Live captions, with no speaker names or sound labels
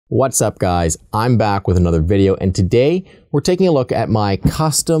What's up guys, I'm back with another video and today we're taking a look at my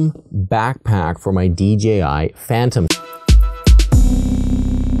custom backpack for my DJI Phantom. If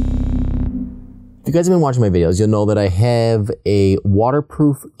you guys have been watching my videos, you'll know that I have a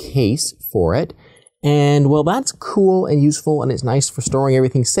waterproof case for it. And well, that's cool and useful and it's nice for storing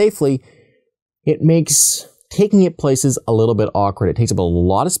everything safely. It makes taking it places a little bit awkward. It takes up a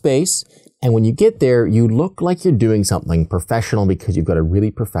lot of space. And when you get there, you look like you're doing something professional because you've got a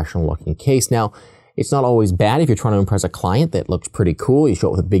really professional looking case. Now, it's not always bad if you're trying to impress a client that looks pretty cool. You show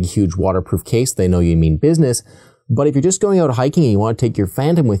up with a big, huge waterproof case. They know you mean business. But if you're just going out hiking and you want to take your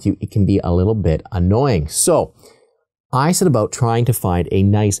Phantom with you, it can be a little bit annoying. So I set about trying to find a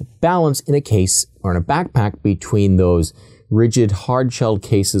nice balance in a case or in a backpack between those rigid, hard-shelled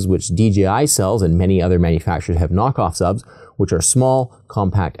cases which DJI sells and many other manufacturers have knockoffs of, which are small,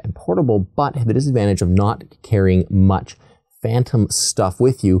 compact, and portable, but have the disadvantage of not carrying much Phantom stuff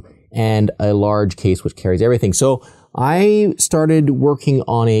with you, and a large case which carries everything. So I started working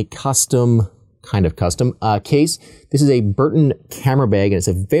on a custom case. This is a Burton camera bag, and it's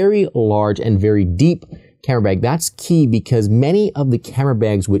a very large and very deep camera bag. That's key because many of the camera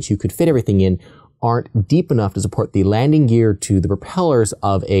bags which you could fit everything in aren't deep enough to support the landing gear to the propellers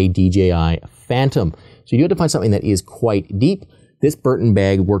of a DJI Phantom. So you do have to find something that is quite deep. This Burton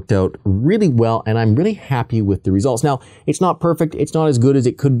bag worked out really well and I'm really happy with the results. Now, it's not perfect. It's not as good as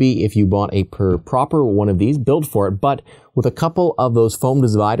it could be if you bought a proper one of these built for it, but with a couple of those foam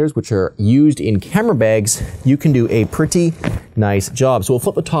dividers, which are used in camera bags, you can do a pretty nice job. So we'll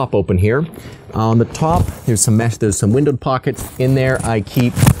flip the top open here. On the top, there's some mesh, there's some windowed pockets. In there, I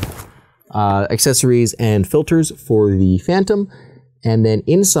keep accessories and filters for the Phantom. And then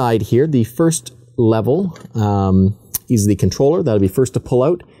inside here, the first level is the controller. That'll be first to pull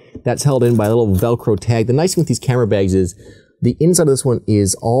out. That's held in by a little Velcro tag. The nice thing with these camera bags is the inside of this one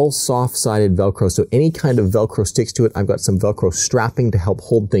is all soft-sided Velcro, so any kind of Velcro sticks to it. I've got some Velcro strapping to help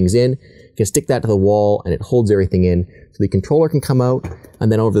hold things in. You can stick that to the wall and it holds everything in. So the controller can come out,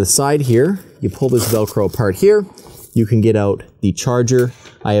 and then over the side here, you pull this Velcro apart here. You can get out the charger.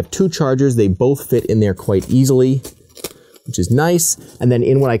 I have two chargers. They both fit in there quite easily, which is nice. And then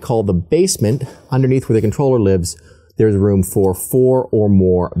in what I call the basement, underneath where the controller lives, there's room for 4 or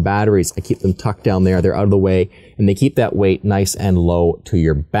more batteries. I keep them tucked down there. They're out of the way, and they keep that weight nice and low to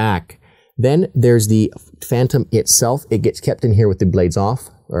your back. Then there's the Phantom itself. It gets kept in here with the blades off,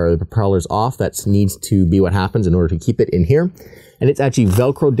 or the propellers off. That needs to be what happens in order to keep it in here. And it's actually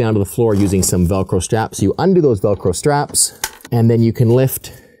Velcroed down to the floor using some Velcro straps. So you undo those Velcro straps, and then you can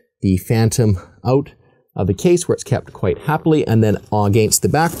lift the Phantom out of the case where it's kept quite happily. And then against the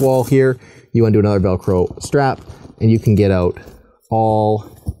back wall here, you undo another Velcro strap, and you can get out all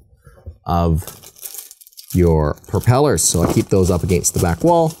of your propellers. So I keep those up against the back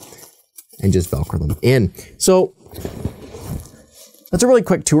wall and just Velcro them in. So that's a really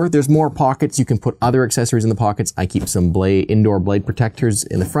quick tour. There's more pockets. You can put other accessories in the pockets. I keep some indoor blade protectors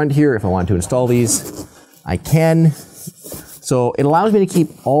in the front here. If I want to install these, I can. So it allows me to keep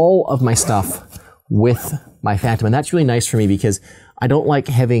all of my stuff with my Phantom. And that's really nice for me because I don't like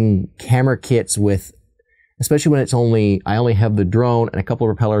having camera kits with, especially when I only have the drone and a couple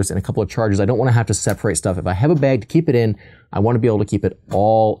of propellers and a couple of chargers. I don't want to have to separate stuff. If I have a bag to keep it in, I want to be able to keep it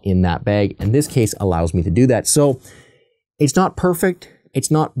all in that bag. And this case allows me to do that. So it's not perfect. It's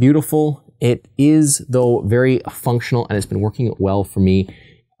not beautiful. It is, though, very functional, and it's been working well for me.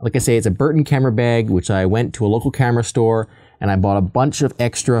 Like I say, it's a Burton camera bag, which I went to a local camera store, and I bought a bunch of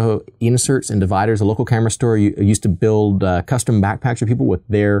extra inserts and dividers. A local camera store used to build custom backpacks for people with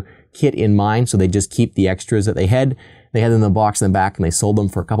their kit in mind, so they just keep the extras that they had. They had them in the box in the back, and they sold them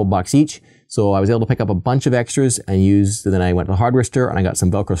for a couple bucks each. So I was able to pick up a bunch of extras and then I went to the hardware store and I got some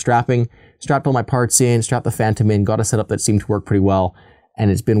Velcro strapping, strapped all my parts in, strapped the Phantom in, got a setup that seemed to work pretty well,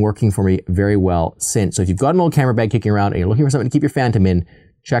 and it's been working for me very well since. So if you've got an old camera bag kicking around and you're looking for something to keep your Phantom in,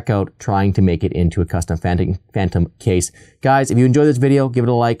 check out trying to make it into a custom Phantom case. Guys, if you enjoyed this video, give it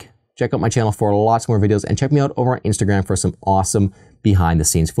a like, check out my channel for lots more videos, and check me out over on Instagram for some awesome behind the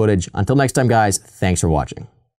scenes footage. Until next time, guys, thanks for watching.